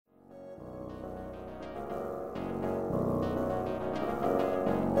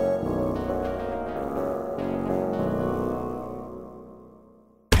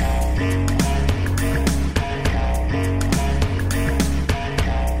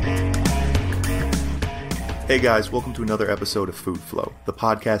Hey guys, welcome to another episode of Food Flow, the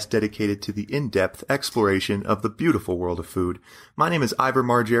podcast dedicated to the in-depth exploration of the beautiful world of food. My name is Ivor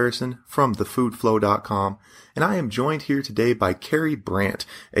Margerison from thefoodflow.com, and I am joined here today by Carrie Brandt,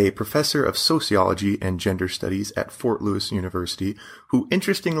 a professor of sociology and gender studies at Fort Lewis University, who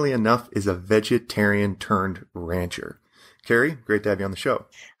interestingly enough is a vegetarian turned rancher. Carrie, great to have you on the show.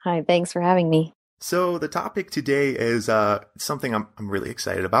 Hi, thanks for having me. So the topic today is something I'm really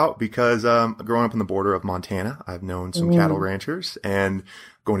excited about because growing up on the border of Montana, I've known some cattle ranchers, and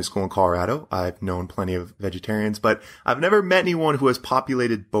going to school in Colorado, I've known plenty of vegetarians, but I've never met anyone who has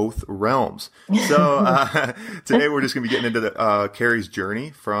populated both realms. So today we're just going to be getting into Carrie's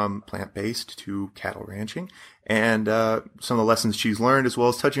journey from plant-based to cattle ranching and some of the lessons she's learned, as well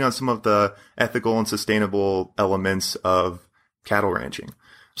as touching on some of the ethical and sustainable elements of cattle ranching.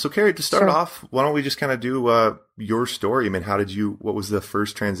 So Carrie, to start off, why don't we just kind of do your story? I mean, what was the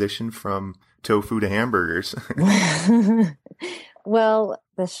first transition from tofu to hamburgers? Well,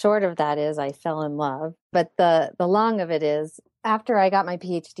 the short of that is I fell in love. But the long of it is, after I got my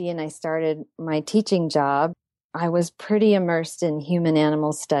PhD and I started my teaching job, I was pretty immersed in human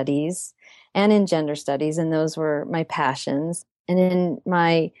animal studies and in gender studies, and those were my passions. And in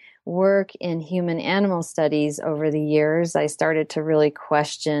my work in human animal studies over the years, I started to really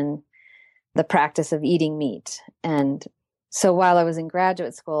question the practice of eating meat. And so while I was in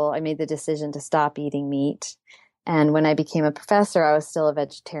graduate school, I made the decision to stop eating meat. And when I became a professor, I was still a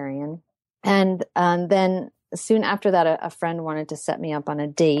vegetarian. And then soon after that, a friend wanted to set me up on a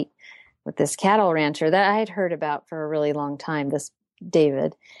date with this cattle rancher that I had heard about for a really long time, this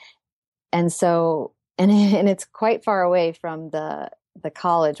David. And so, and it's quite far away from the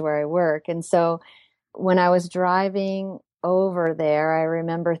college where I work. And so when I was driving over there, I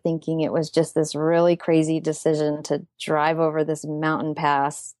remember thinking it was just this really crazy decision to drive over this mountain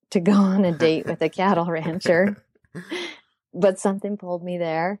pass to go on a date with a cattle rancher. But something pulled me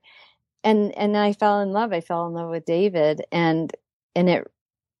there. And I fell in love. I fell in love with David, and it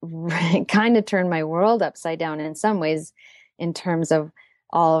kind of turned my world upside down in some ways in terms of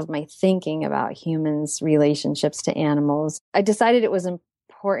all of my thinking about humans' relationships to animals. I decided it was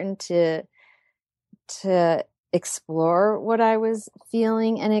important to explore what I was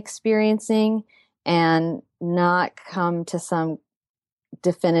feeling and experiencing and not come to some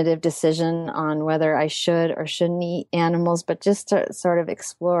definitive decision on whether I should or shouldn't eat animals, but just to sort of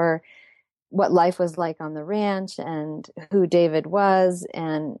explore what life was like on the ranch and who David was.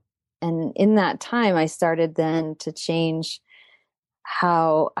 And in that time, I started then to change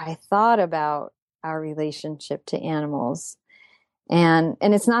how I thought about our relationship to animals. And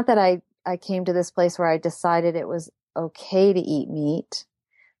it's not that I came to this place where I decided it was okay to eat meat,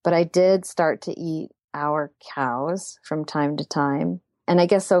 but I did start to eat our cows from time to time. And I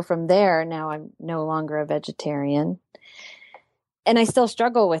guess so from there, now I'm no longer a vegetarian. And I still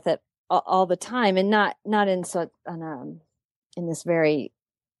struggle with it all the time, and not in this very,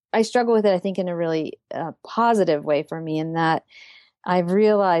 I struggle with it, I think, in a really positive way for me, in that I've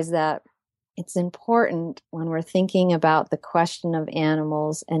realized that it's important when we're thinking about the question of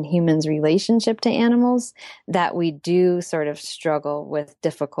animals and humans' relationship to animals that we do sort of struggle with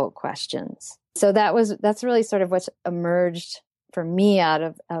difficult questions. So that's really sort of what's emerged for me out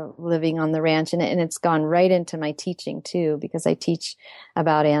of living on the ranch, and it's gone right into my teaching too, because I teach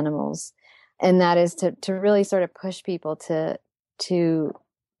about animals, and that is to really sort of push people to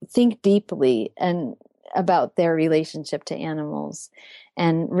think deeply and about their relationship to animals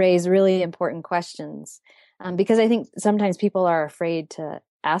and raise really important questions. Because I think sometimes people are afraid to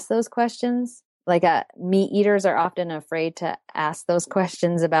ask those questions. Like meat eaters are often afraid to ask those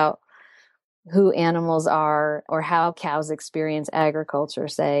questions about who animals are or how cows experience agriculture,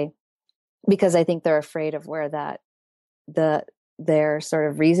 say, because I think they're afraid of where their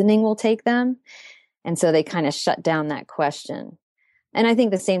sort of reasoning will take them. And so they kind of shut down that question. And I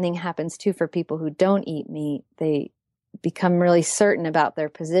think the same thing happens too for people who don't eat meat. They become really certain about their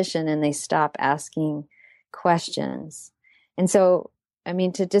position and they stop asking questions. And so, I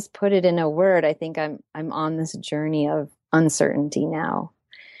mean, to just put it in a word, I think I'm on this journey of uncertainty now,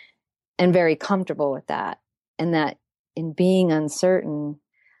 and very comfortable with that. And that in being uncertain,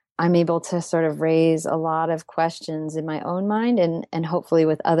 I'm able to sort of raise a lot of questions in my own mind and hopefully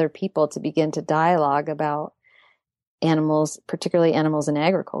with other people to begin to dialogue about animals, particularly animals in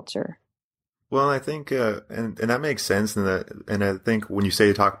agriculture. Well, I think, and that makes sense. And I think when you say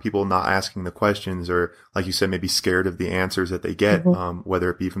to talk people not asking the questions, or like you said, maybe scared of the answers that they get, whether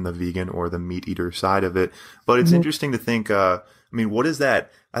it be from the vegan or the meat eater side of it. But it's interesting to think, I mean, what does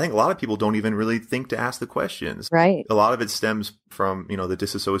that I think a lot of people don't even really think to ask the questions. Right. A lot of it stems from, the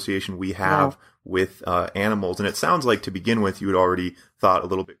disassociation we have with animals. And it sounds like to begin with, you had already thought a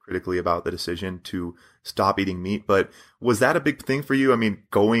little bit critically about the decision to stop eating meat. But was that a big thing for you? I mean,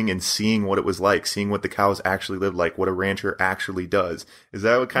 going and seeing what it was like, seeing what the cows actually live like, what a rancher actually does. Is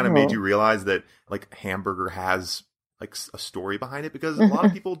that what kind of made you realize that like hamburger has like a story behind it? Because a lot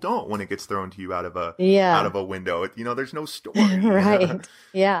of people don't when it gets thrown to you out of a window. There's no story. Right.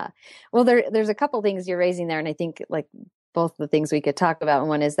 Yeah. Well, there's a couple things you're raising there, and I think like both the things we could talk about.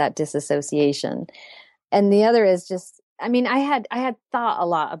 One is that disassociation, and the other is just, I mean, I had thought a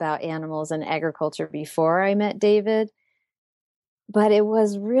lot about animals and agriculture before I met David, but it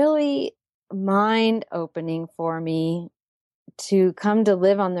was really mind opening for me to come to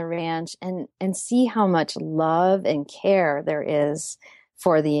live on the ranch and see how much love and care there is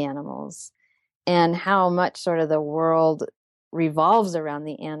for the animals, and how much sort of the world revolves around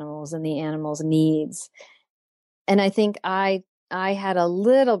the animals and the animals' needs. And I think I had a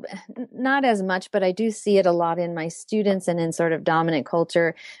little, not as much, but I do see it a lot in my students and in sort of dominant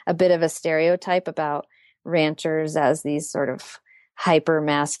culture, a bit of a stereotype about ranchers as these sort of hyper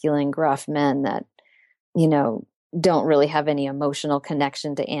masculine, gruff men that, don't really have any emotional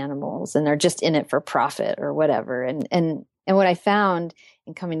connection to animals, and they're just in it for profit or whatever. And what I found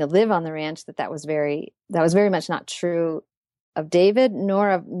in coming to live on the ranch, that was very much not true of David, nor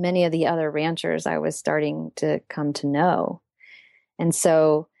of many of the other ranchers I was starting to come to know. And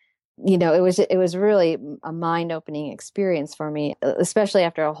so, it was really a mind-opening experience for me, especially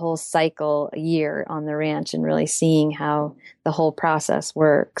after a whole cycle, a year on the ranch, and really seeing how the whole process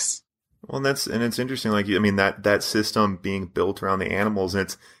works. Well, it's interesting. Like, I mean, that system being built around the animals,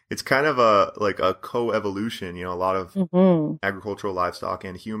 and it's kind of a co-evolution, a lot of agricultural livestock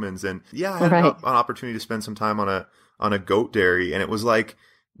and humans. And yeah, I had an opportunity to spend some time on a goat dairy, and it was like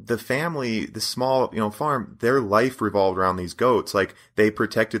the family, the small, farm, their life revolved around these goats. Like, they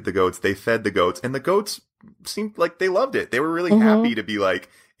protected the goats, they fed the goats, and the goats seemed like they loved it. They were really happy to be like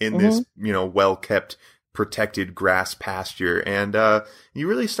in this, well-kept, protected grass pasture. And you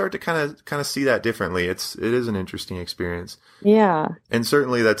really start to kind of see that differently. It is an interesting experience. Yeah. And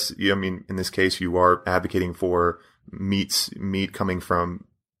certainly that's, I mean, in this case, you are advocating for meat coming from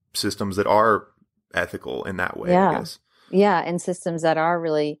systems that are ethical in that way, I guess. Yeah. And systems that are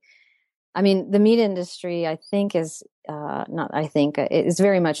really, I mean, the meat industry, I think is it is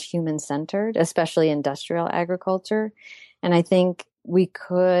very much human centered, especially industrial agriculture. And I think we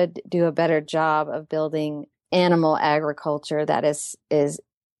could do a better job of building animal agriculture that is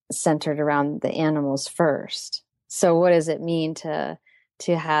centered around the animals first. So what does it mean to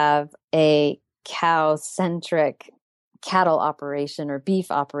have a cow-centric cattle operation or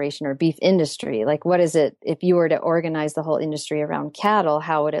beef operation or beef industry? Like, what is it, if you were to organize the whole industry around cattle,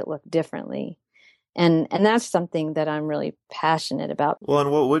 how would it look differently? And that's something that I'm really passionate about. Well,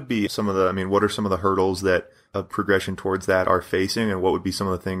 and what would be what are some of the hurdles that a progression towards that are facing, and what would be some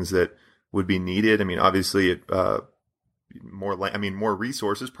of the things that would be needed? I mean, obviously, more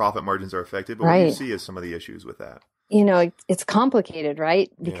resources, profit margins are affected, but what do you see as some of the issues with that? It's complicated, right?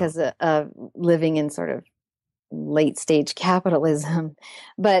 Because of living in sort of late stage capitalism.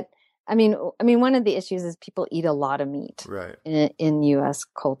 But I mean, one of the issues is people eat a lot of meat, right, in U.S.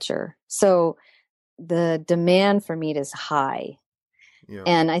 culture. So the demand for meat is high. Yeah.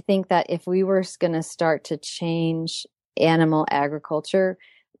 And I think that if we were going to start to change animal agriculture,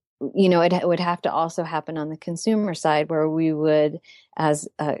 it would have to also happen on the consumer side, where we would, as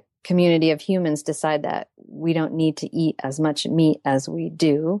a community of humans, decide that we don't need to eat as much meat as we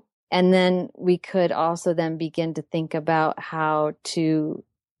do. And then we could also then begin to think about how to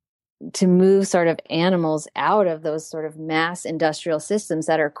move sort of animals out of those sort of mass industrial systems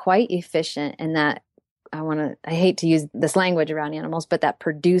that are quite efficient, and that I hate to use this language around animals, but that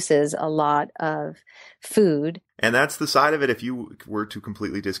produces a lot of food. And that's the side of it. If you were to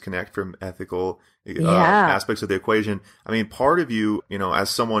completely disconnect from ethical aspects of the equation, I mean, part of you, as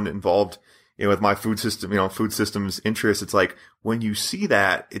someone involved, with my food systems interests, it's like when you see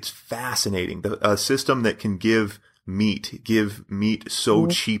that, it's fascinating. A system that can give meat so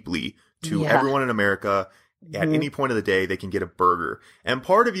cheaply to everyone in America. At any point of the day, they can get a burger. And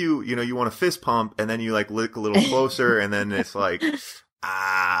part of you, you want to fist pump, and then you like look a little closer, and then it's like,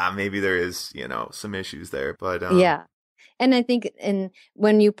 maybe there is, some issues there. But yeah. And I think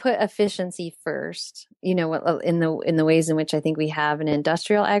when you put efficiency first, in the ways in which I think we have in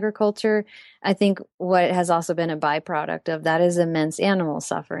industrial agriculture, I think what has also been a byproduct of that is immense animal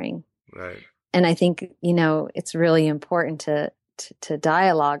suffering. Right. And I think, it's really important to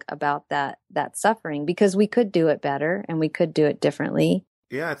dialogue about that suffering, because we could do it better and we could do it differently.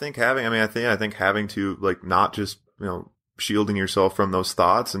 Yeah, I think having to like not just, shielding yourself from those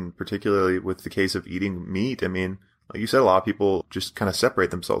thoughts, and particularly with the case of eating meat. I mean, like you said, a lot of people just kind of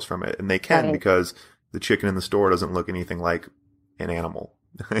separate themselves from it, and they can Right. because the chicken in the store doesn't look anything like an animal,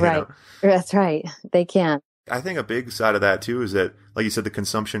 you know? Right. That's right. They can. I think a big side of that too is that, like you said, the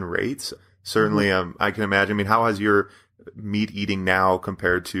consumption rates. Mhm. Certainly, I can imagine. I mean, how has your meat eating now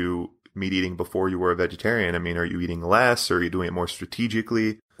compared to meat eating before you were a vegetarian? I mean, are you eating less? Or are you doing it more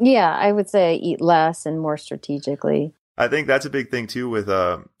strategically? Yeah, I would say I eat less and more strategically. I think that's a big thing too. With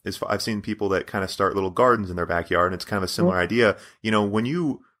I've seen people that kind of start little gardens in their backyard, and it's kind of a Mhm. similar idea. When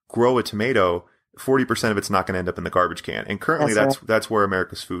you grow a tomato, 40% of it's not going to end up in the garbage can. And currently That's right. that's where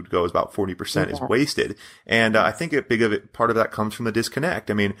America's food goes. About 40% is Yeah. wasted. And I Yes. think a big of it, part of that comes from the disconnect.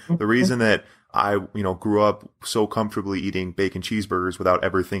 I mean, the Mhm. reason that I, grew up so comfortably eating bacon cheeseburgers without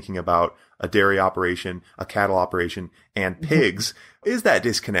ever thinking about a dairy operation, a cattle operation, and Mhm. pigs is that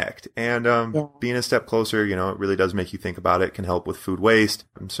disconnect. And Yeah. being a step closer, it really does make you think about it, can help with food waste.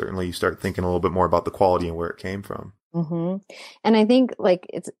 And certainly you start thinking a little bit more about the quality and where it came from. hmm And I think like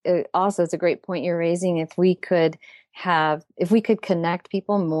it's a great point you're raising. If we could connect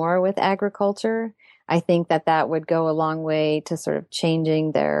people more with agriculture, I think that that would go a long way to sort of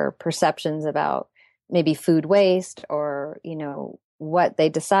changing their perceptions about maybe food waste or, what they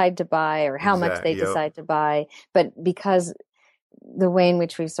decide to buy or how much they Exactly. Yep. decide to buy. But because the way in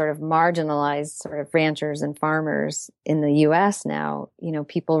which we've sort of marginalized sort of ranchers and farmers in the US now,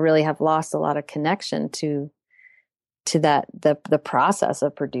 people really have lost a lot of connection to that the process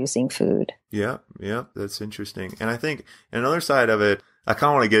of producing food. Yeah, yeah, that's interesting. And I think another side of it I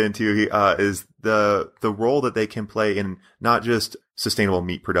kind of want to get into is the role that they can play in not just sustainable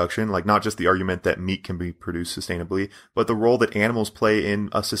meat production, like not just the argument that meat can be produced sustainably, but the role that animals play in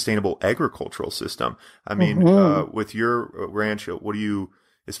a sustainable agricultural system. I mean, Hmm with your ranch, what do you,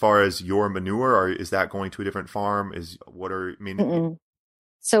 as far as your manure, or is that going to a different farm? I mean, Mm-mm.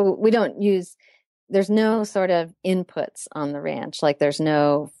 So we don't use there's no sort of inputs on the ranch, like there's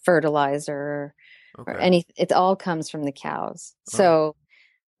no fertilizer or okay. any, it all comes from the cows. Oh, So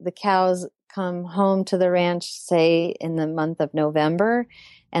the cows come home to the ranch, say in the month of November,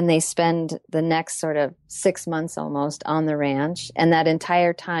 and they spend the next sort of 6 months almost on the ranch. And that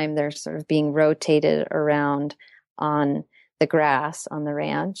entire time they're sort of being rotated around on the grass on the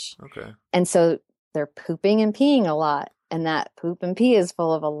ranch. okay. And so they're pooping and peeing a lot. And that poop and pee is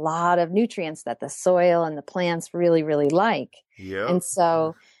full of a lot of nutrients that the soil and the plants really, really like. Yep. And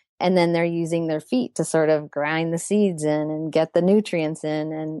so, and then they're using their feet to sort of grind the seeds in and get the nutrients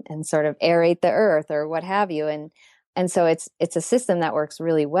in and sort of aerate the earth or what have you. And so it's a system that works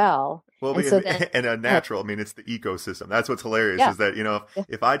really well. Well, And so then, and a natural, I mean, it's the ecosystem. That's what's hilarious yeah, is that, yeah,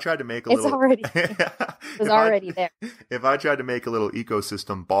 if I tried to make a it's little, already, it was if I, already there. if I tried to make a little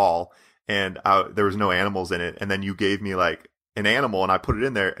ecosystem ball and there was no animals in it, and then you gave me like an animal and I put it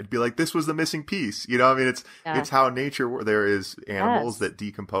in there, it'd be like, this was the missing piece. I mean, Yeah. it's how nature, there is animals Yes. that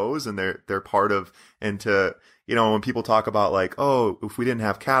decompose and they're part of, and to, when people talk about like, oh, if we didn't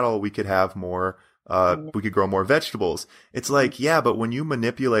have cattle, we could have more, I know. we could grow more vegetables. It's like, yeah, but when you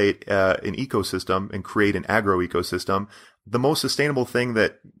manipulate an ecosystem and create an agro ecosystem, the most sustainable thing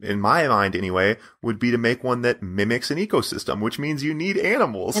that, in my mind anyway, would be to make one that mimics an ecosystem, which means you need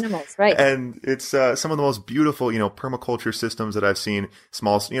animals. Animals, right. And it's some of the most beautiful, permaculture systems that I've seen,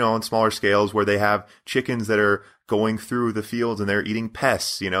 small, on smaller scales, where they have chickens that are going through the fields and they're eating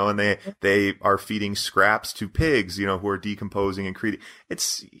pests, and they are feeding scraps to pigs, who are decomposing and creating.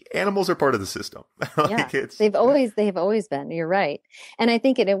 It's animals are part of the system. Yeah, Like it's they've always been. You're right. And I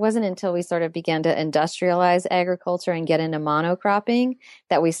think it wasn't until we sort of began to industrialize agriculture and get into monocropping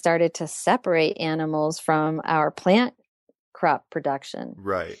that we started to separate animals from our plant crop production.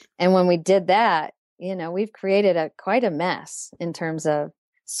 right. And when we did that, we've created quite a mess in terms of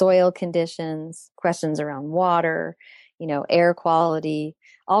soil conditions, questions around water, air quality,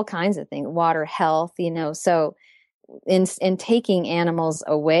 all kinds of things, water health, so in taking animals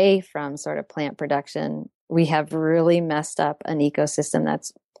away from sort of plant production, we have really messed up an ecosystem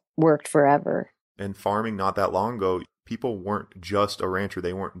that's worked forever. And farming not that long ago, people weren't just a rancher.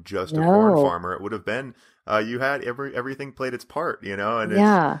 They weren't just a corn No. farmer. It would have been, you had everything played its part, and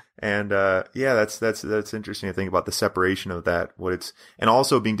Yeah. yeah, that's interesting to think about the separation of that, and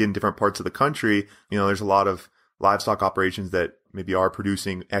also being in different parts of the country, there's a lot of livestock operations that maybe are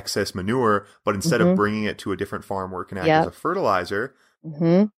producing excess manure, but instead of hmm bringing it to a different farm where it can act as a Yep. fertilizer,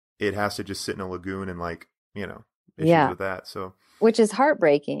 hmm it has to just sit in a lagoon and issues Yeah. with that. So Which is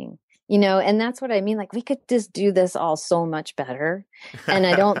heartbreaking. And that's what I mean. Like we could just do this all so much better. And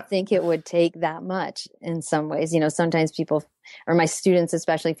I don't think it would take that much in some ways. Sometimes people or my students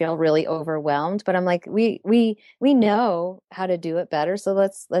especially feel really overwhelmed, but I'm like, we know how to do it better. So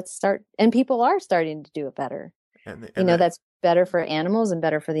let's start. And people are starting to do it better. And that's better for animals and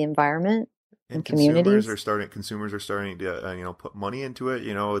better for the environment. And communities consumers are starting to put money into it,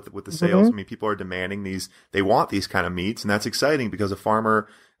 with the sales. I mean, people are demanding they want these kind of meats, and that's exciting because a farmer,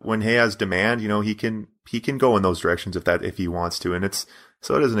 when he has demand, he can go in those directions if he wants to, and it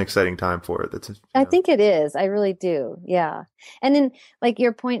is an exciting time for it. I think it is. I really do. Yeah. And then like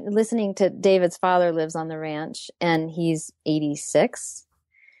your point, listening to David's father lives on the ranch and he's 86.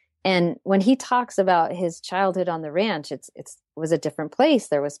 And when he talks about his childhood on the ranch, it was a different place.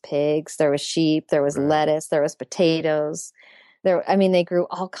 There was pigs, there was sheep, there was lettuce, there was potatoes. They grew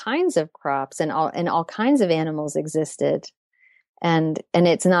all kinds of crops and all kinds of animals existed. And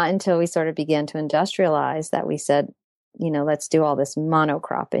it's not until we sort of began to industrialize that we said, let's do all this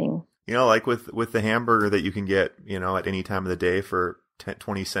monocropping. Like with the hamburger that you can get, at any time of the day for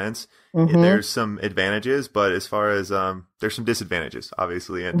 20 cents. There's some advantages, but as far as there's some disadvantages,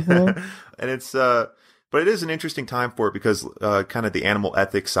 obviously, and and it's but it is an interesting time for it because kind of the animal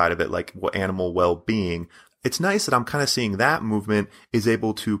ethics side of it, like what animal well-being. It's nice that I'm kind of seeing that movement is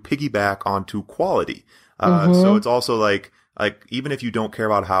able to piggyback onto quality. So it's also like even if you don't care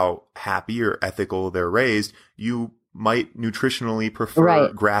about how happy or ethical they're raised, you might nutritionally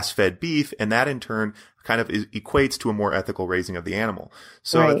prefer grass-fed beef, and that in turn kind of equates to a more ethical raising of the animal.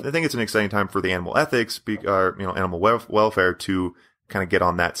 So I think it's an exciting time for the animal ethics, animal welfare to kind of get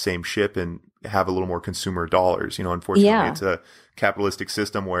on that same ship and have a little more consumer dollars. Unfortunately, it's a capitalistic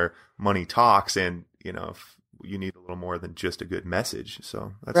system where money talks, and you need a little more than just a good message.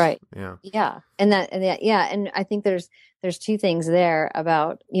 So that's yeah. And I think there's two things there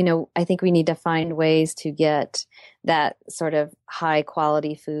about, I think we need to find ways to get that sort of high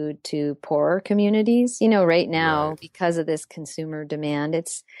quality food to poorer communities. Right now, because of this consumer demand,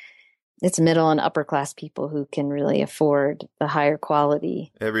 it's middle and upper class people who can really afford the higher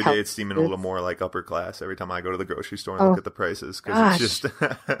quality. Every day it's seeming a little more like upper class every time I go to the grocery store and look at the prices, because it's just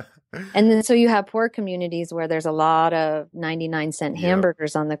And then so you have poor communities where there's a lot of 99-cent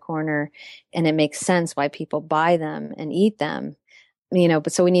hamburgers on the corner, and it makes sense why people buy them and eat them.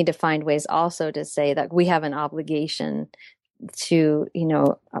 But so we need to find ways also to say that we have an obligation to,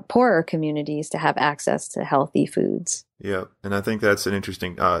 poorer communities to have access to healthy foods. Yeah. And I think that's an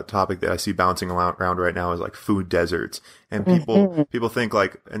interesting topic that I see bouncing around right now is like food deserts. And people think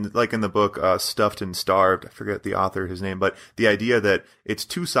like in the book, Stuffed and Starved, I forget the author, his name, but the idea that it's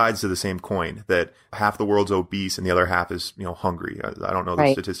two sides to the same coin, that half the world's obese and the other half is, hungry. I don't know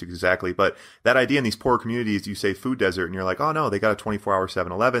the statistics exactly, but that idea in these poor communities, you say food desert and you're like, oh no, they got a 24-hour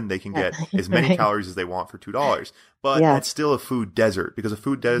 7-Eleven. They can get as many calories as they want for $2. But that's still a food desert, because a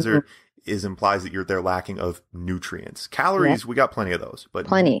food desert implies that they're lacking of nutrients. Calories, we got plenty of those, but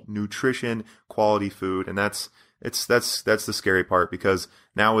nutrition, quality food, and that's the scary part, because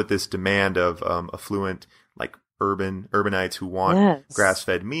now with this demand of affluent, like urbanites who want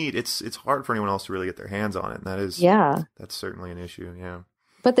grass-fed meat, it's hard for anyone else to really get their hands on it, and that's certainly an issue. Yeah.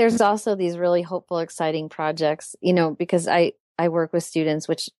 But there's also these really hopeful, exciting projects, because I work with students,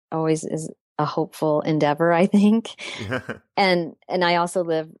 which always is a hopeful endeavor, I think. And I also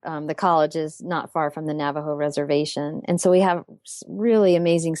live, the college is not far from the Navajo reservation. And so we have really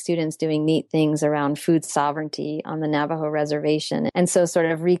amazing students doing neat things around food sovereignty on the Navajo reservation. And so sort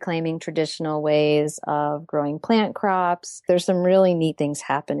of reclaiming traditional ways of growing plant crops. There's some really neat things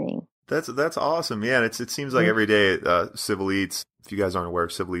happening. That's awesome. Yeah. It seems like every day, Civil Eats, if you guys aren't aware,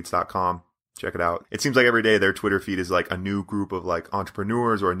 civileats.com. Check it out. It seems like every day their Twitter feed is like a new group of like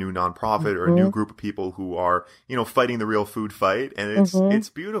entrepreneurs or a new nonprofit or a new group of people who are, fighting the real food fight. And it's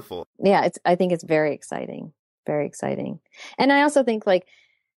beautiful. Yeah. I think it's very exciting. Very exciting. And I also think like,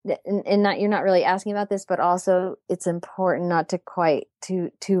 and you're not really asking about this, but also it's important not to quite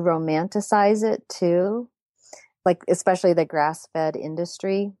to romanticize it too. Like, especially the grass-fed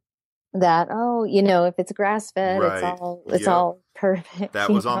industry. That if it's grass fed, it's all perfect. That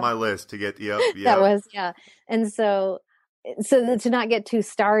was on my list to get. Yep. That was and so to not get too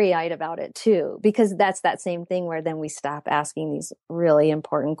starry eyed about it too, because that's that same thing where then we stop asking these really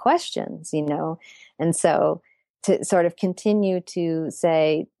important questions, and so to sort of continue to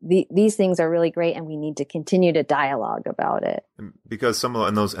say these things are really great, and we need to continue to dialogue about it. Because some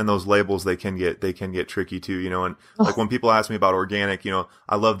of those labels, they can get tricky too, and like when people ask me about organic,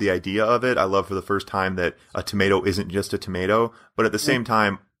 I love the idea of it. I love for the first time that a tomato isn't just a tomato, but at the same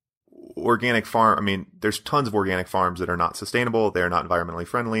time, organic farm, I mean, there's tons of organic farms that are not sustainable. They're not environmentally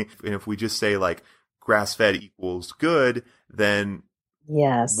friendly. And if we just say like grass fed equals good, then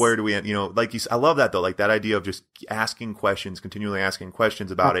where Yes. do we end? Like I love that though, like that idea of just asking questions, continually asking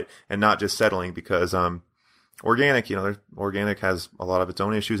questions about it and not just settling because, organic, organic has a lot of its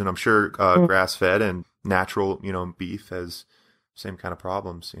own issues. And I'm sure, grass fed and natural, beef has same kind of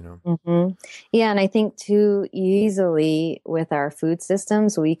problems. Mm-hmm. Yeah. And I think too easily with our food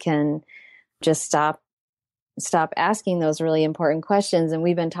systems, we can just stop asking those really important questions. And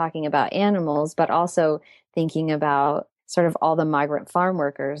we've been talking about animals, but also thinking about sort of all the migrant farm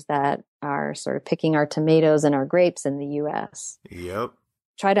workers that are sort of picking our tomatoes and our grapes in the US. Yep.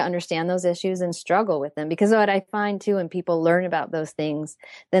 Try to understand those issues and struggle with them. Because what I find too, when people learn about those things,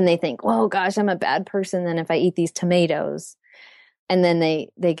 then they think, "Whoa, gosh, I'm a bad person then if I eat these tomatoes." And then they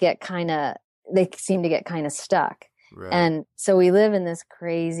seem to get kind of stuck. Right. And so we live in this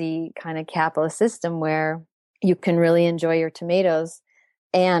crazy kind of capitalist system where you can really enjoy your tomatoes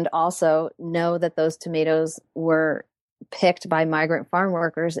and also know that those tomatoes were picked by migrant farm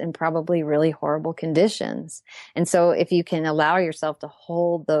workers in probably really horrible conditions. And so if you can allow yourself to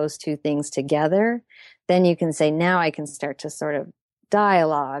hold those two things together, then you can say, now I can start to sort of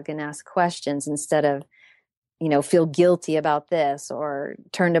dialogue and ask questions instead of, feel guilty about this or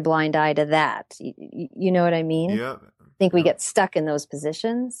turn a blind eye to that. You know what I mean? Yeah. I think we get stuck in those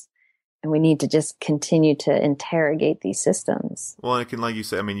positions. And we need to just continue to interrogate these systems. Well, and it can, like you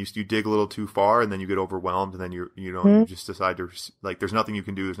said, I mean, you dig a little too far and then you get overwhelmed and then you just decide to, like, there's nothing you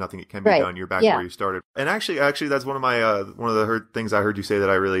can do. There's nothing that can be done. You're back where you started. And actually, that's one of my, one of the things I heard you say that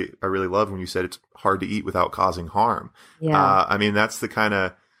I really loved when you said it's hard to eat without causing harm. Yeah. I mean, that's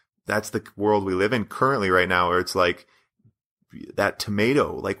the world we live in currently right now where it's like, that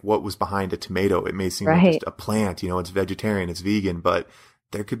tomato, like what was behind a tomato? It may seem like just a plant, it's vegetarian, it's vegan, but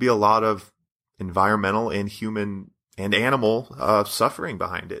there could be a lot of environmental and human and animal suffering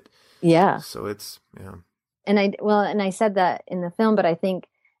behind it. Yeah. So it's, yeah. And I said that in the film, but I think,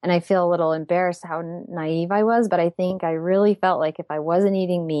 and I feel a little embarrassed how naive I was, but I think I really felt like if I wasn't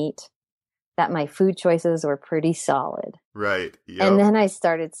eating meat, that my food choices were pretty solid. Right. Yep. And then I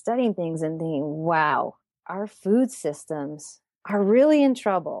started studying things and thinking, wow, our food systems are really in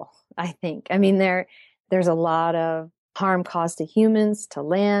trouble, I think. I mean, there's a lot of harm caused to humans, to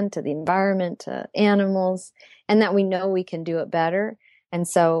land, to the environment, to animals, and that we know we can do it better. And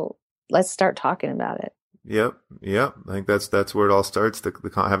so let's start talking about it. Yep. I think that's where it all starts.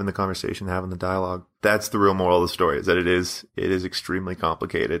 Having the conversation, having the dialogue. That's the real moral of the story: is that it is extremely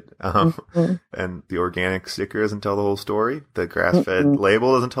complicated. And the organic sticker doesn't tell the whole story. The grass-fed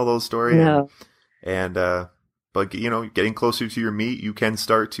label doesn't tell the whole story. No. And but getting closer to your meat, you can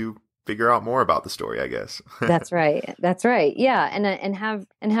start to figure out more about the story, I guess. That's right. Yeah. And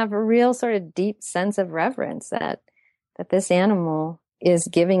have a real sort of deep sense of reverence that this animal is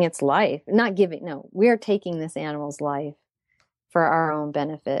giving its life, we're taking this animal's life for our own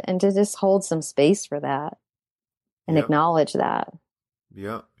benefit, and to just hold some space for that and acknowledge that.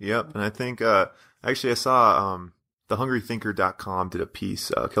 Yep. And I think, actually I saw, thehungrythinker.com did a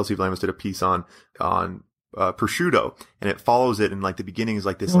piece, Kelsey Vlamis did a piece on prosciutto, and it follows it, and like the beginning is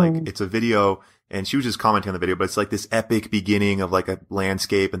like this, like it's a video, and she was just commenting on the video, but it's like this epic beginning of like a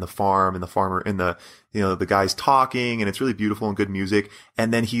landscape and the farm and the farmer and the guy's talking, and it's really beautiful and good music.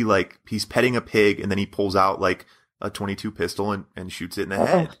 And then he's petting a pig, and then he pulls out like a .22 pistol and shoots it in the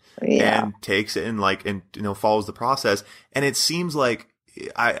head and takes it and follows the process. And it seems like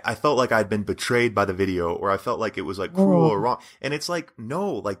I felt like I'd been betrayed by the video, or I felt like it was like cruel or wrong. And it's like,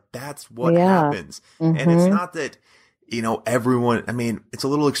 no, like that's what happens. And it's not that, everyone, I mean, it's a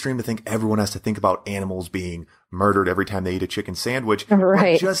little extreme to think everyone has to think about animals being murdered every time they eat a chicken sandwich.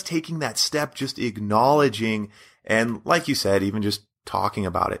 Right. But just taking that step, just acknowledging, and like you said, even just talking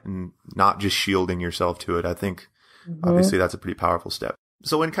about it and not just shielding yourself to it. I think obviously that's a pretty powerful step.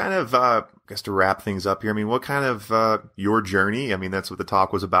 So in kind of, I guess to wrap things up here, I mean, what kind of, your journey? I mean, that's what the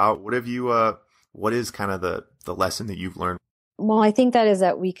talk was about. What have you, what is kind of the lesson that you've learned? Well, I think that is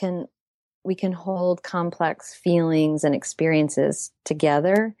that we can hold complex feelings and experiences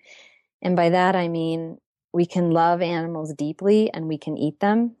together. And by that, I mean, we can love animals deeply and we can eat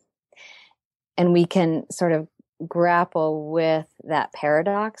them. And we can sort of grapple with that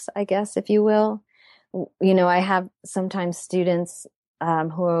paradox, I guess, if you will. I have sometimes students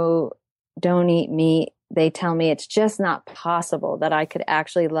who don't eat meat. They tell me it's just not possible that I could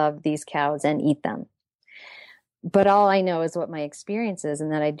actually love these cows and eat them. But all I know is what my experience is,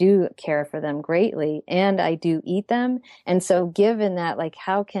 and that I do care for them greatly and I do eat them. And so given that, like,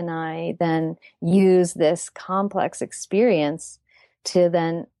 how can I then use this complex experience to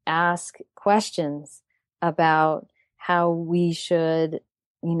then ask questions about how we should,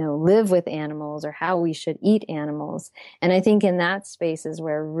 live with animals or how we should eat animals. And I think in that space is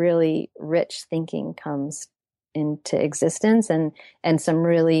where really rich thinking comes into existence and some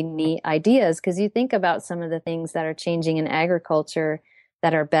really neat ideas. Because you think about some of the things that are changing in agriculture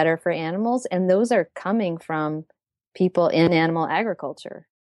that are better for animals, and those are coming from people in animal agriculture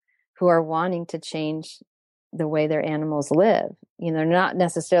who are wanting to change the way their animals live. They're not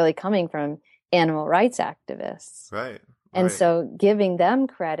necessarily coming from animal rights activists. Right. And so giving them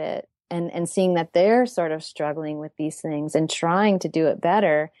credit and seeing that they're sort of struggling with these things and trying to do it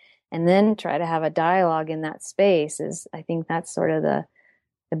better, and then try to have a dialogue in that space I think that's sort of the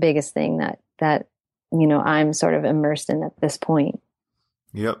biggest thing that I'm sort of immersed in at this point.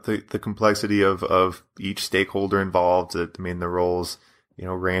 Yep. The complexity of each stakeholder involved. The roles,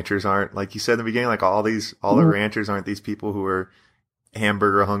 ranchers aren't, like you said in the beginning, like all the ranchers aren't these people who are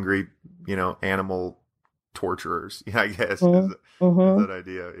hamburger hungry, animal torturers. Yeah, I guess is that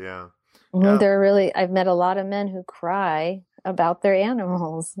idea. Yeah. Yeah. They're really, I've met a lot of men who cry about their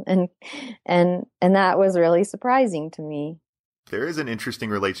animals, and that was really surprising to me. There is an interesting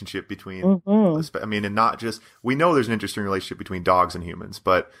relationship between, and not just, we know there's an interesting relationship between dogs and humans,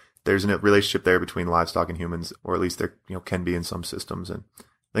 but there's a relationship there between livestock and humans, or at least there, can be in some systems. And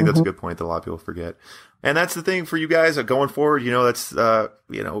I think that's a good point that a lot of people forget. And that's the thing for you guys going forward. That's,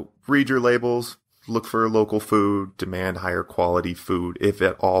 read your labels, look for local food, demand higher quality food, if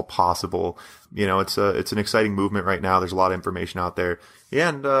at all possible. It's an exciting movement right now. There's a lot of information out there. Yeah.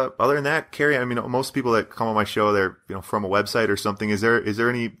 And, other than that, Carrie, most people that come on my show, they're, from a website or something. Is there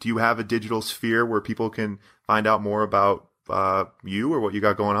do you have a digital sphere where people can find out more about, you or what you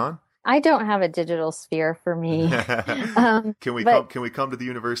got going on? I don't have a digital sphere for me. Can we come to the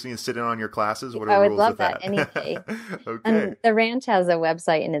university and sit in on your classes? What are I the would rules love of that any day. Okay. And the ranch has a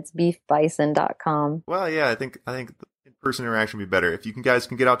website, and it's beefbison.com. Well, yeah, I think in-person interaction would be better. If you guys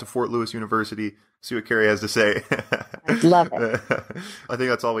can get out to Fort Lewis University, see what Carrie has to say. I'd love it. I think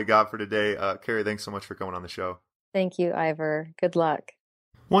that's all we got for today. Carrie, thanks so much for coming on the show. Thank you, Ivor. Good luck.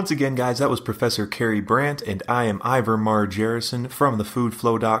 Once again, guys, that was Professor Carrie Brandt, and I am Ivor Margerison from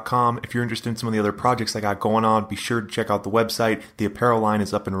thefoodflow.com. If you're interested in some of the other projects I got going on, be sure to check out the website. The apparel line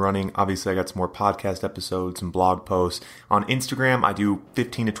is up and running. Obviously, I got some more podcast episodes and blog posts. On Instagram, I do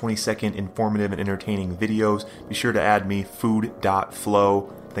 15 to 20 second informative and entertaining videos. Be sure to add me,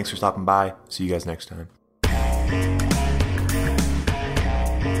 food.flow. Thanks for stopping by. See you guys next time.